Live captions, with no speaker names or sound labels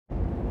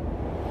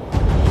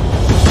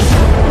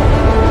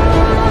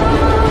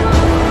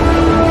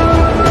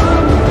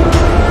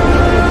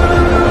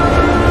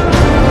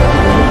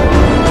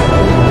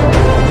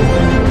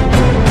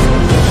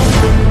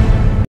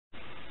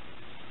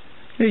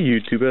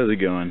YouTube, how's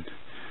it going?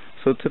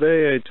 So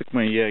today I took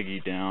my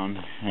Yagi down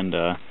and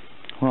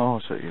well,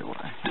 I'll show you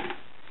why.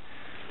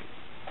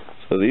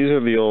 So these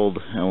are the old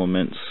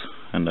elements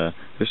and they're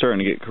starting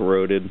to get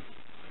corroded,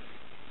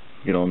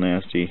 get all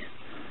nasty,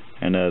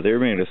 and they're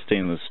made of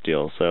stainless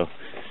steel, so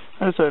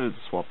I decided to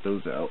swap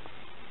those out.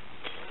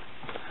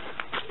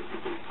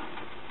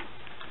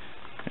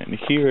 And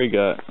here I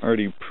got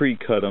already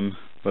pre-cut them,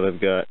 but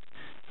I've got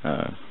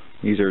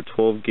these are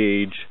 12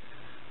 gauge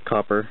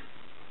copper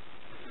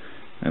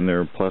and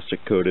they're plastic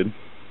coated,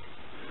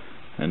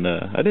 and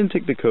I didn't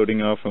take the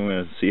coating off. I'm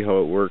going to see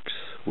how it works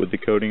with the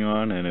coating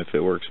on, and if it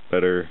works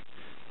better,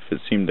 if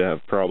it seemed to have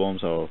problems,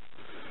 I'll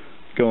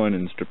go in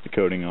and strip the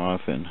coating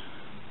off and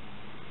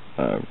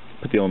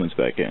put the elements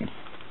back in.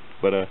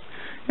 But yeah,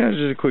 it's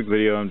just a quick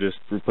video. I'm just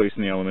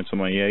replacing the elements on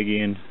my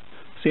Yagi and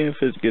seeing if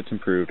it gets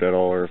improved at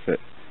all or if it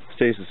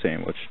stays the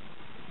same, which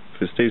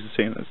if it stays the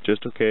same, that's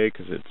just okay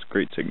because it's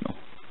great signal.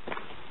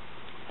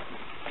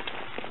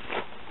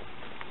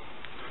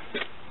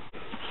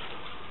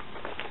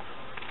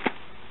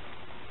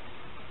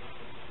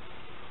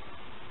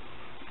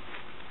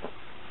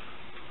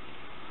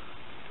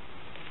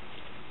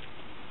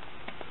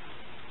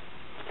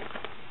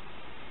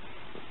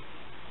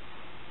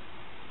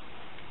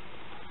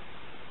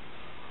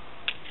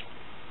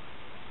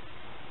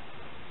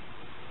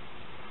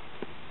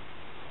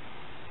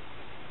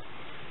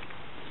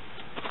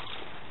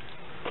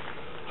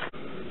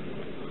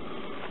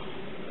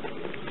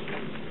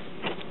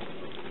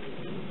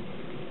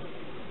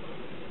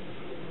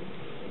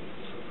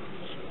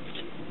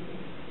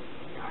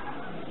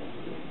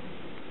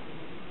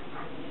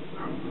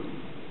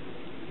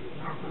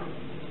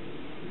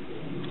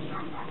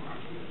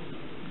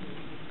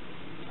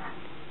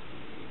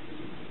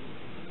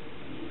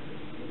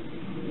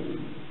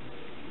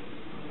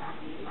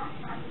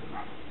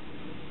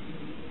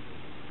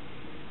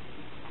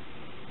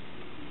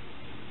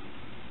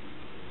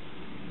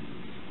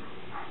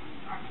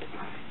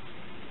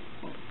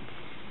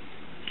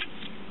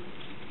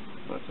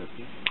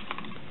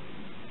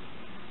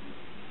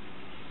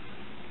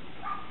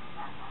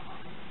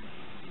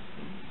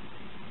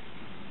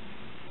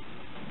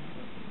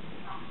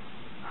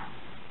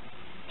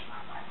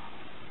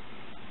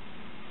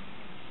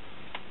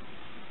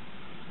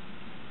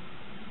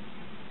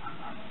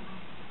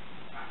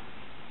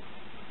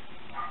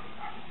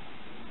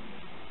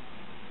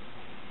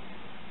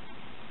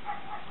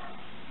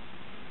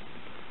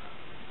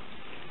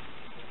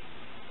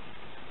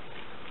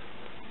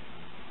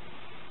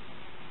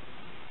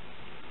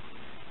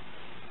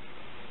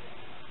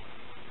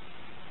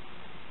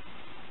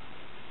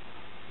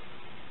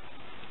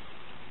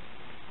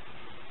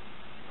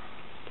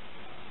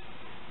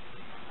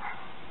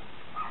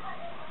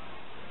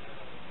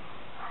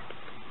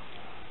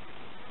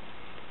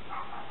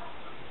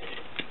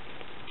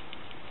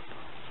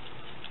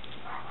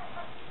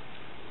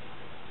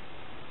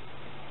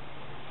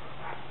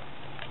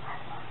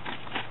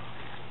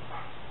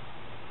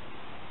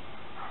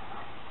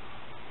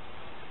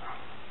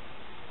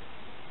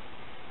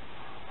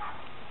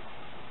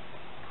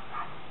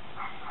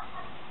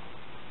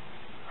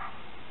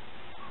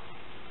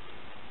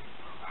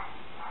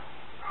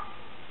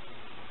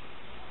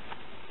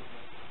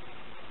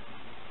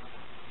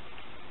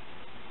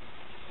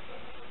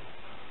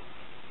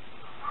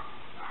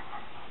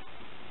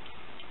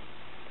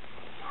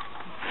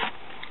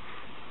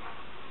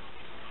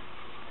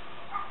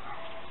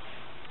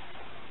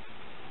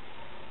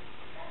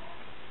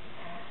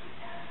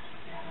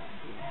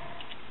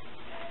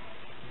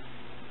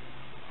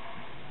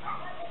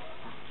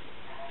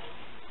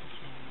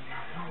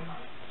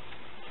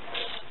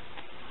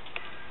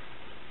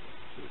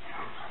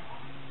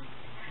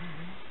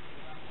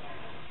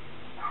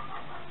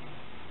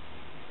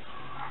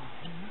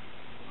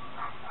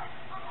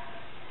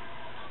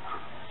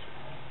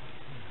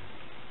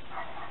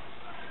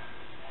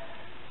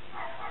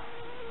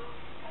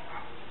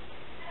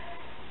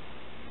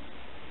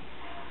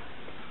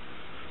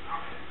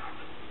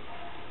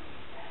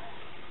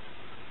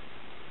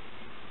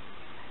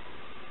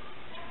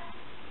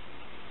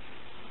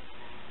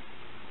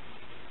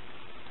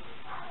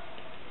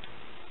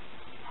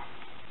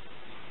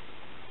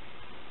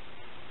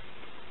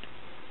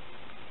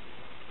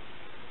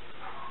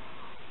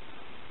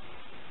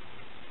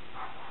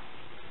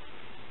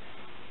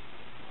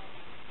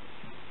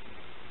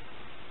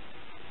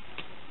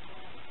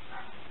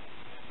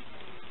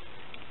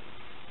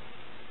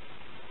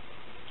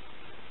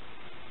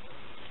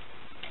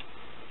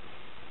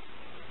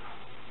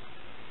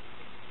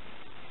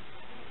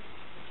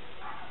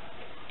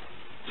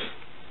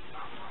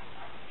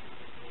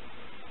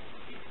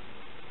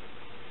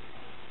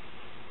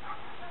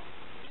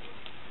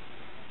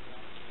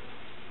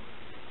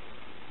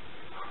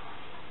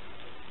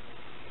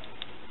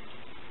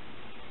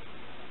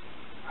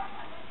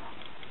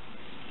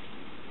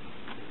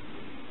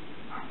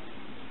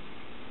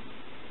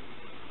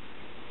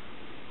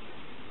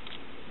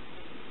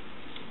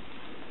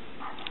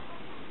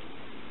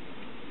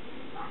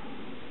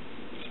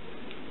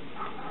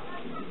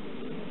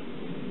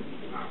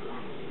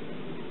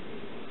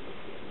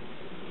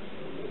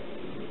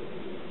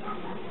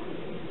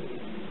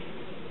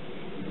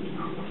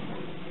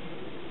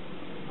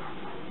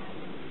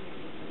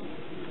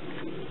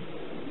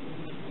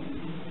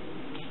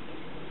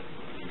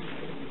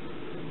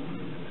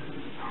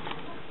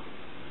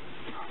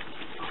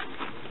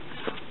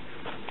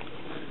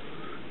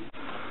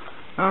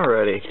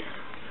 Alrighty,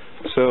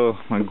 so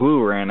my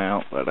glue ran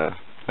out, but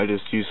I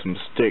just used some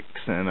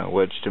sticks and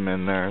wedged them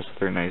in there so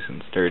they're nice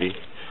and sturdy.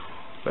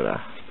 But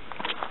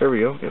there we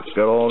go. It's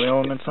got all the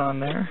elements on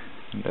there,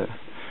 and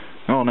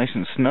all nice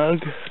and snug.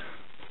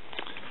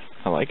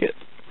 I like it.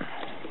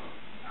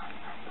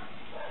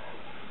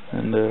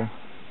 And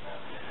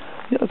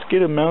yeah, let's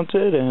get it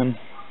mounted, and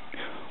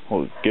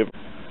we'll give.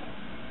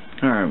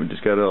 Alright, we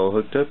just got it all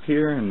hooked up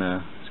here, and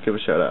let's give a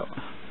shout out.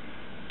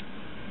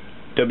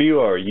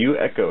 WRU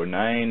Echo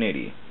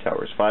 980,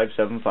 towers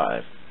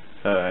 575.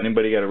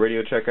 Anybody got a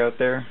radio check out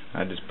there?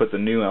 I just put the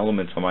new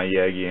elements on my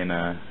Yagi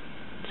and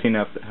seen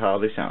how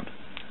they sound.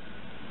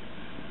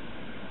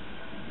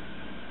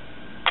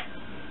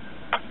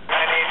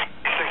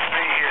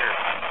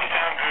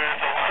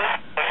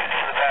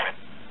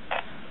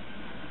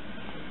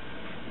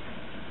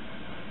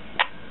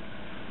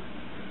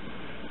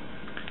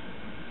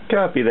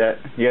 Copy that.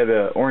 Yeah,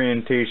 the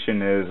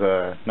orientation is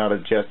not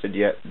adjusted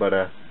yet, but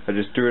I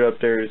just threw it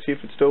up there to see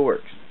if it still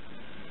works.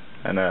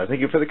 And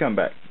thank you for the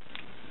comeback.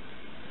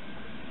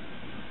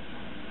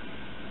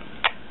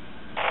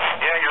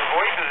 Yeah, your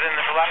voice is in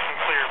there loud and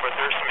clear, but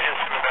there's some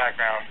hints in the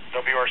background.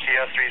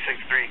 WRCS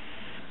 363.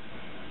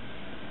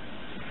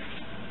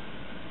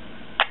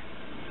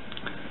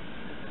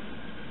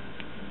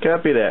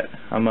 Copy that.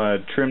 I'm going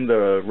to trim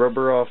the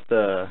rubber off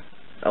the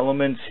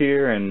elements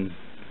here, and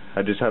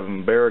I just have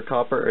them bare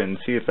copper and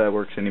see if that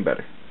works any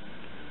better.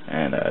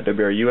 And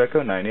WRU Echo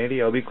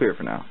 980, I'll be clear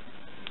for now.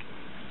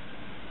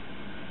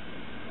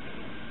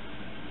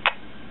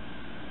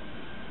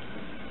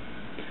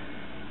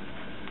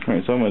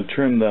 Alright, so I'm going to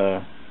trim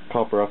the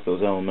copper off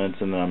those elements,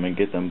 and then I'm going to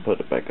get them put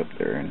it back up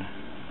there, and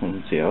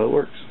we'll see how it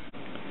works.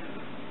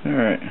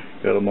 Alright,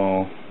 got them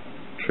all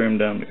trimmed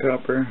down to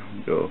copper.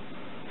 Go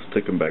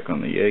stick them back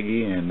on the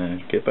Yagi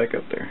and get back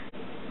up there.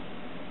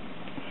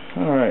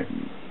 Alright,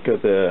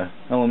 got the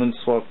elements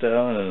swapped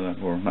out,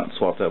 and, or not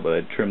swapped out, but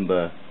I trimmed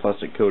the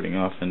plastic coating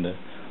off, and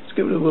let's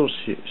give it a little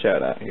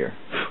shout out here.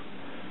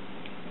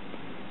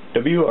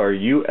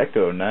 WRU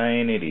Echo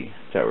 980,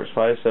 towers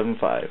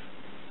 575.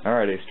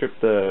 Alright, I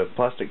stripped the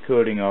plastic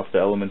coating off the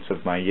elements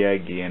of my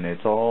Yagi, and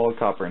it's all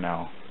copper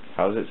now.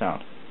 How does it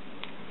sound?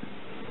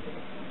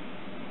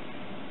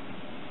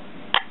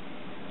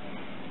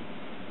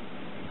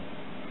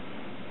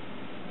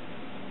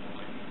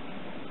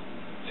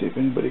 See if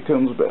anybody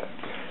comes back.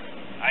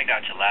 I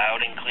got you loud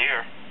and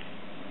clear.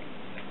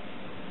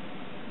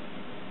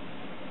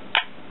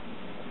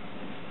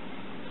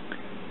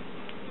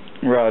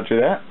 Roger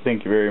that.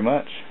 Thank you very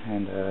much.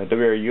 And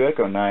WRU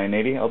Echo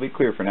 980, I'll be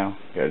clear for now.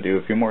 Gotta do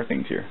a few more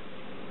things here.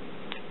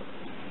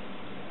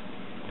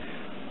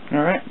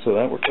 Alright, so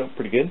that worked out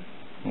pretty good.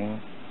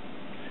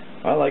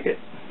 I like it.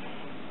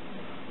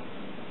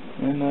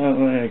 And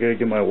I gotta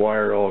get my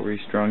wire all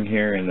restrung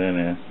here, and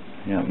then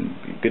yeah,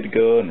 I'm good to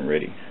go and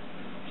ready.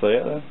 So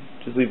yeah,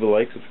 just leave a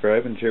like,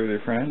 subscribe, and share with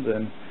your friends,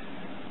 and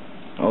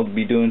I'll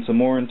be doing some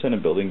more antenna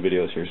building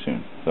videos here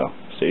soon. So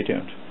stay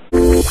tuned.